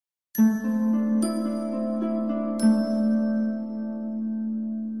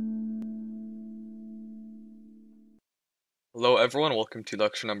Hello everyone, welcome to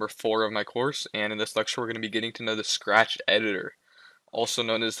lecture number 4 of my course, and in this lecture we're going to be getting to know the Scratch editor, also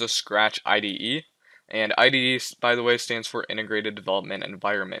known as the Scratch IDE, and IDE, by the way, stands for Integrated Development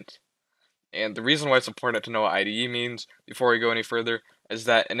Environment. And the reason why it's important to know what IDE means, before we go any further, is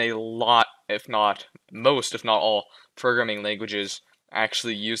that in a lot, if not most, if not all, programming languages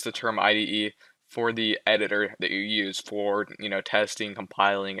actually use the term IDE for the editor that you use for, testing,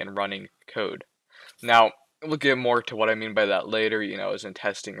 compiling, and running code. Now, we'll get more to what I mean by that later, as in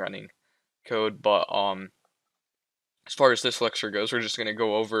testing running code, but as far as this lecture goes, we're just going to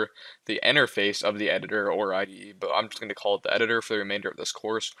go over the interface of the editor or IDE, but I'm just going to call it the editor for the remainder of this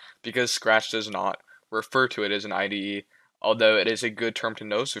course because Scratch does not refer to it as an IDE, although it is a good term to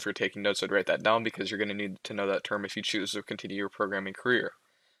know, so if you're taking notes, I'd write that down because you're going to need to know that term if you choose to continue your programming career.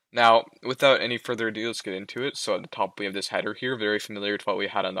 Now, without any further ado, let's get into it. So at the top we have this header here, very familiar to what we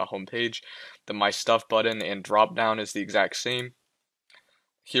had on the home page. The My Stuff button and drop down is the exact same.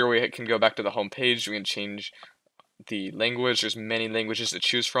 Here we can go back to the home page, we can change the language. There's many languages to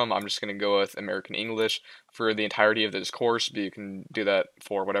choose from. I'm just going to go with American English for the entirety of this course, but you can do that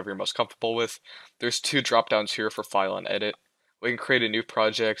for whatever you're most comfortable with. There's two drop downs here for file and edit. We can create a new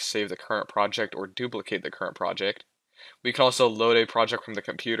project, save the current project, or duplicate the current project. We can also load a project from the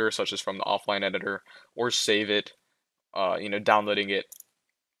computer, such as from the offline editor, or save it, downloading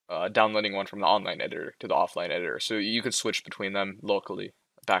one from the online editor to the offline editor. So you could switch between them locally,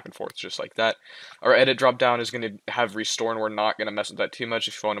 back and forth, just like that. Our edit dropdown is going to have restore, and we're not going to mess with that too much.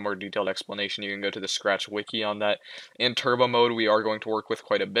 If you want a more detailed explanation, you can go to the Scratch wiki on that. In turbo mode, we are going to work with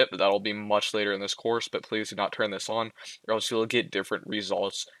quite a bit, but that'll be much later in this course, but please do not turn this on, or else you'll get different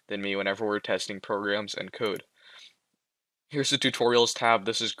results than me whenever we're testing programs and code. Here's the tutorials tab.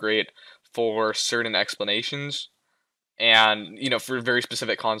 This is great for certain explanations and, for very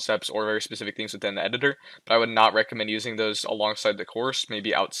specific concepts or very specific things within the editor, but I would not recommend using those alongside the course,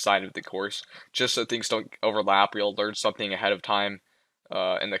 maybe outside of the course, just so things don't overlap. You'll learn something ahead of time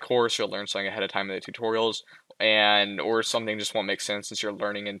in the course, you'll learn something ahead of time in the tutorials, or something just won't make sense since you're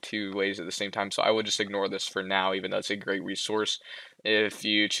learning in two ways at the same time. So I would just ignore this for now, even though it's a great resource if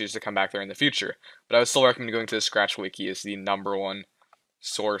you choose to come back there in the future. But I would still recommend going to the Scratch wiki as the #1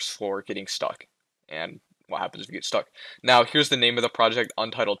 source for getting stuck and what happens if you get stuck. Now, here's the name of the project,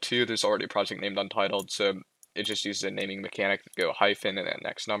 Untitled 2. There's already a project named Untitled, so it just uses a naming mechanic to go hyphen and then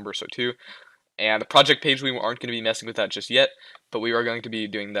next number, so 2. And the project page, we aren't going to be messing with that just yet, but we are going to be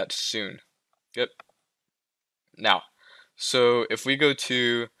doing that soon. Yep. Now, so if we go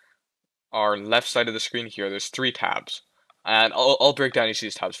to our left side of the screen here, there's 3 tabs. And I'll break down each of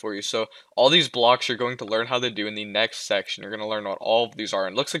these tabs for you. So all these blocks you're going to learn how to do in the next section. You're going to learn what all of these are.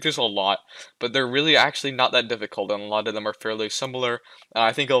 And it looks like there's a lot, but they're really actually not that difficult, and a lot of them are fairly similar.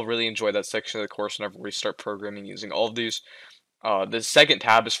 I think I'll really enjoy that section of the course whenever we start programming using all of these. The second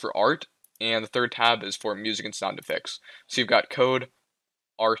tab is for art, and the third tab is for music and sound effects. So you've got code,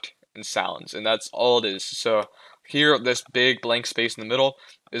 art, and sounds, and that's all it is. So here, this big blank space in the middle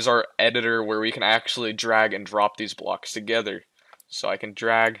is our editor where we can actually drag and drop these blocks together. So I can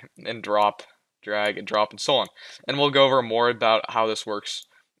drag and drop, and so on. And we'll go over more about how this works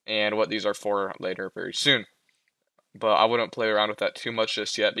and what these are for later very soon. But I wouldn't play around with that too much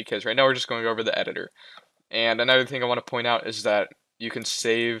just yet because right now we're just going over the editor. And another thing I want to point out is that you can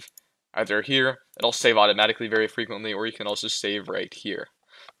save either here, it'll save automatically very frequently, or you can also save right here.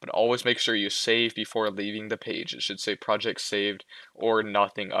 But always make sure you save before leaving the page. It should say project saved or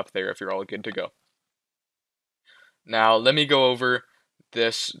nothing up there if you're all good to go. Now let me go over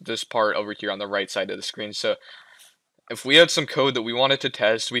this part over here on the right side of the screen. So if we had some code that we wanted to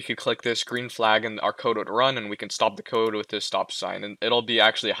test, we could click this green flag and our code would run, and we can stop the code with this stop sign, and it'll be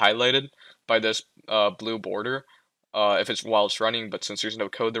actually highlighted by this blue border if it's while it's running. But since there's no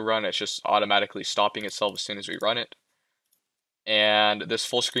code to run, it's just automatically stopping itself as soon as we run it. And this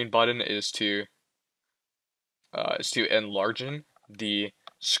full screen button is to enlarge the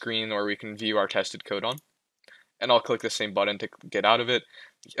screen where we can view our tested code on. And I'll click the same button to get out of it.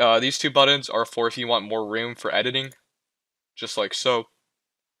 These 2 buttons are for if you want more room for editing, just like so.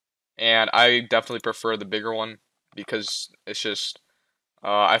 And I definitely prefer the bigger one because it's just,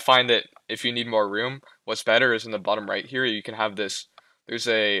 I find that if you need more room, what's better is in the bottom right here, you can have this, there's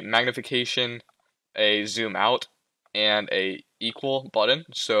a magnification, a zoom out, and a equal button.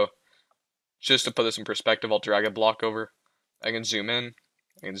 So just to put this in perspective, I'll drag a block over. I can zoom in,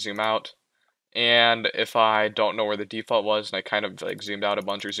 I can zoom out, and if I don't know where the default was and I kind of like zoomed out a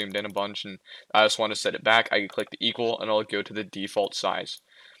bunch or zoomed in a bunch and I just want to set it back, I can click the equal and it'll go to the default size.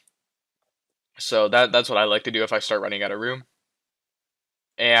 So that's what I like to do if I start running out of room.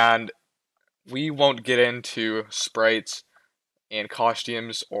 And we won't get into sprites and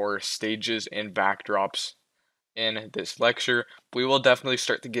costumes or stages and backdrops in this lecture. We will definitely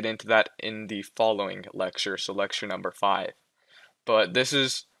start to get into that in the following lecture, so lecture number 5. But this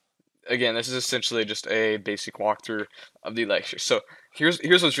is essentially just a basic walkthrough of the lecture. So here's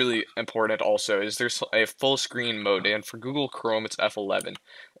what's really important also is there's a full screen mode, and for Google Chrome it's F11.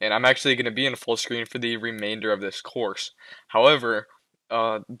 And I'm actually going to be in full screen for the remainder of this course. However,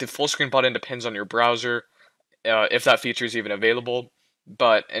 the full screen button depends on your browser, if that feature is even available.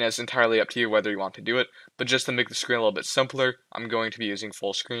 And it's entirely up to you whether you want to do it. But just to make the screen a little bit simpler, I'm going to be using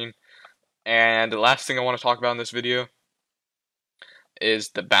full screen. And the last thing I want to talk about in this video is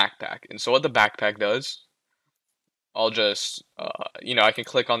the backpack. And so what the backpack does, I'll just, I can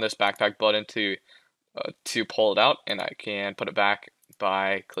click on this backpack button to pull it out, and I can put it back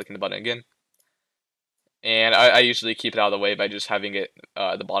by clicking the button again. And I usually keep it out of the way by just having it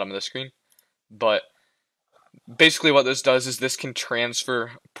at the bottom of the screen. But basically what this does is this can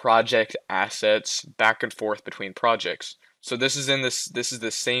transfer project assets back and forth between projects. So this is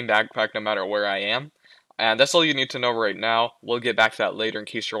the same backpack no matter where I am. And that's all you need to know right now. We'll get back to that later in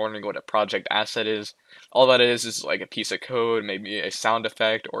case you're wondering what a project asset is. All that is like a piece of code, maybe a sound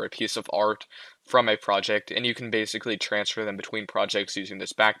effect, or a piece of art from a project, and you can basically transfer them between projects using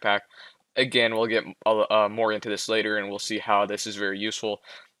this backpack. Again, we'll get more into this later, and we'll see how this is very useful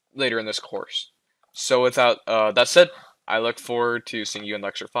later in this course. So without that said, I look forward to seeing you in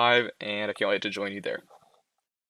Lecture 5, and I can't wait to join you there.